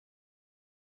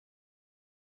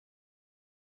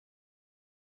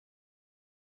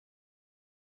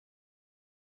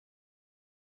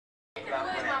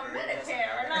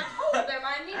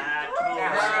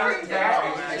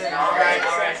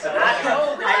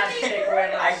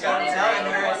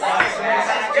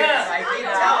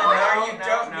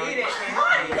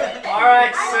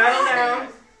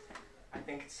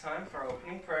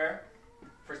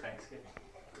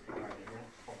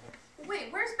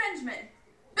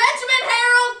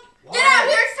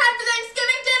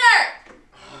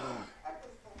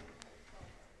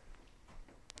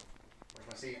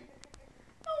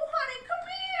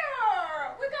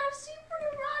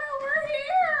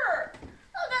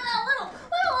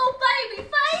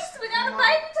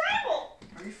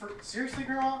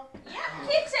Carol? Yeah,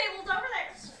 kid table's over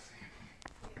there.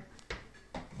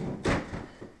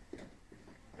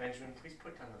 Benjamin, please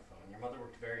put down the phone. Your mother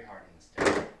worked very hard on this day.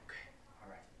 Okay. All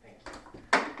right, thank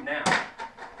you. Now,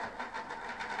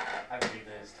 I believe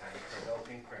that it's time for the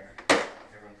opening prayer.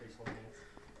 Everyone, please hold hands.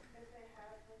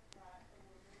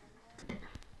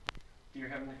 Dear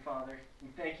Heavenly Father, we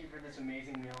thank you for this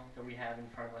amazing meal that we have in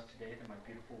front of us today that my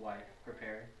beautiful wife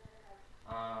prepared.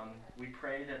 We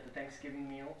pray that the Thanksgiving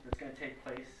meal that's going to take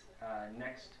place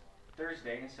next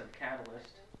Thursday instead of Catalyst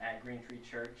at Green Tree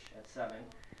Church at 7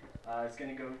 is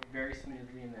going to go very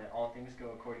smoothly and that all things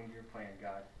go according to your plan,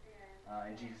 God.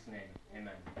 In Jesus' name,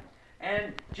 amen.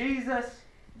 And Jesus,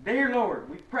 dear Lord,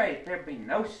 we pray there be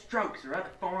no strokes or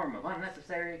other form of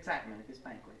unnecessary excitement at this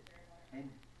banquet. Amen.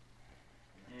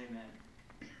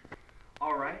 Amen.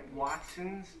 All right,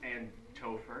 Watsons and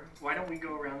Topher, why don't we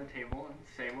go around the table and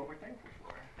say what we're thankful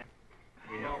for?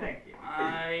 Thank you.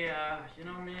 You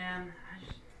know, man,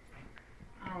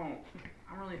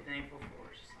 I'm really thankful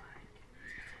for just like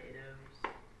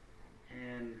potatoes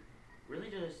and really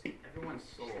just everyone's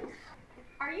souls.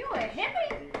 Are you a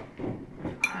hippie?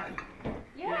 You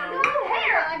Yeah, know, no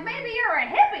hair. Like maybe you're a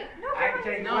hippie.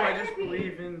 I just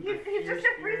believe in the He's just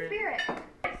a free spirit.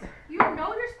 You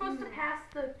know you're supposed to pass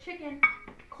the chicken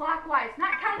clockwise,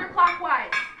 not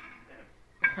counterclockwise.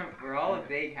 We're all a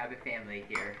big happy family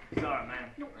here. Sorry, man.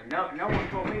 No one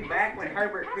told me back when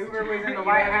Herbert Hoover was in the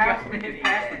White House and his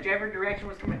pass whichever direction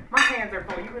was coming. My hands are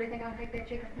full. You really think I'll take that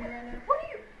chicken from you right now? What do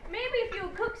you? Maybe if you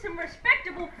would cook some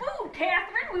respectable food,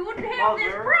 Catherine, we wouldn't have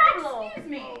this problem. Excuse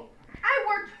me. I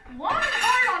worked long and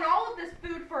hard on all of this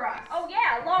food for us. Oh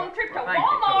yeah, long trip to Thank you,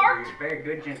 Walmart. Toby. You're a very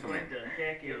good gentleman.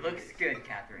 It looks good,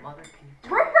 Catherine. Mother, can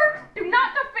you Rupert, do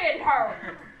not defend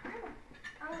her.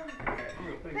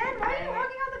 Ben, why are you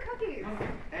hogging all the cookies?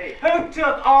 Hey, who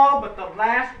took all but the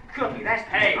last cookie? That's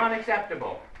Hey.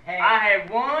 unacceptable. Hey. I had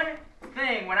one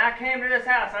thing when I came to this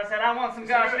house. I said I want some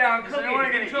gosh darn cookies.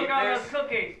 You took all those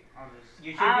cookies.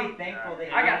 You should be thankful that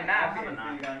you I got don't knives.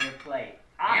 have food on your plate.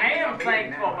 I am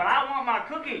thankful, but I want my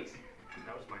cookies.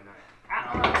 That was my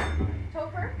knife.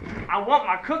 Topher? I want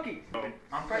my cookies.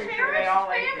 I'm pretty sure they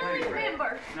all ate Family food.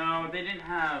 member. No, they didn't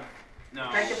have. No.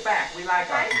 Take it back. We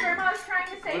like our Guys, food. Grandma's trying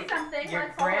to say something.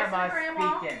 Your Let's all listen to grandma's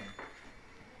Grandma. speaking.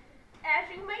 As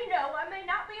you may know, I may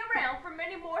not be around for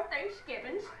many more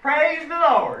Thanksgivings. Praise the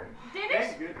Lord.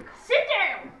 Dennis, sit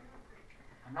down.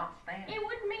 I'm not standing. It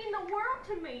would mean the world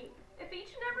to me if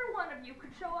each and every one of you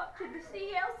could show up to the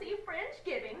CLC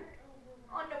Friendsgiving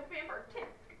on November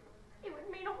 10th. It would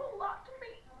mean a whole lot to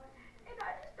me. And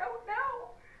I just don't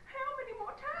know how many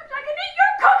more times I can eat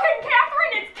your cooking,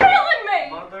 Catherine. It's killing me.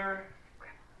 Mother,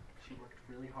 she worked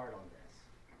really hard on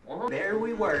this. There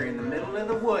we were in the middle of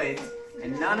the woods,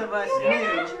 and none of us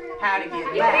knew how to get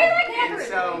You back. hear that, And Catherine?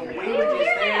 so we You were just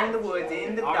hear there that? in the woods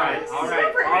in the All dark.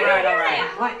 right.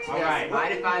 What? Yes,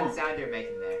 mind sound you're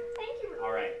making there. Thank you.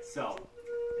 All right, so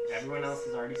if everyone else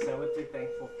has already said what they're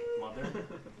thankful for, Mother,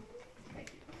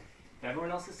 thank you. If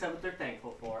everyone else has said what they're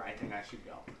thankful for, I think I should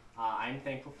go. I'm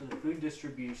thankful for the food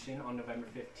distribution on November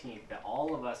 15th that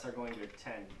all of us are going to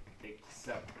attend,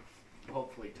 except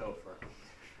hopefully Topher.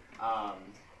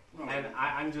 And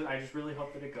I just really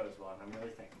hope that it goes well, and I'm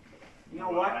really thankful for that. You know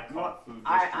what?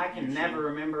 I can never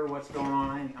remember what's going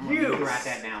on. I'm going to write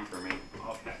that down for me.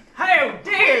 Okay. How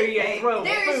dare you throw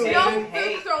There food? is no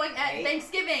Hey, food throwing at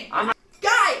Thanksgiving. I'm not-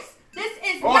 Guys, this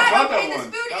is Oh, I not got okay. that This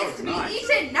one. food That is was to be nice.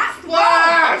 eaten, not thrown.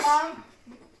 Splash!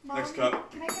 Mom, Next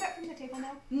cup. can I get up from the table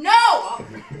now? No!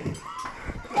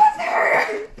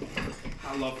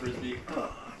 I love frisbee. You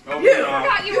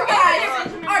forgot you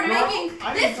guys are making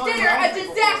I this didn't tell you dinner I a was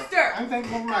disaster. I'm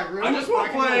thankful for my grill. I just want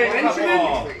to can play go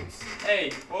Benjamin. please.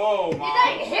 Hey, whoa, You mom.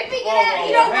 guys hippie, get Whoa, out. whoa,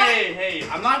 You know what? hey,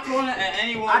 I'm not throwing it at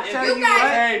anyone. I tell you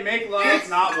what. Hey, make love,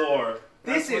 not war.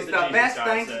 This That's what is the Jesus best guy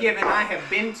said. Thanksgiving I have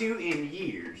been to in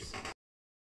years.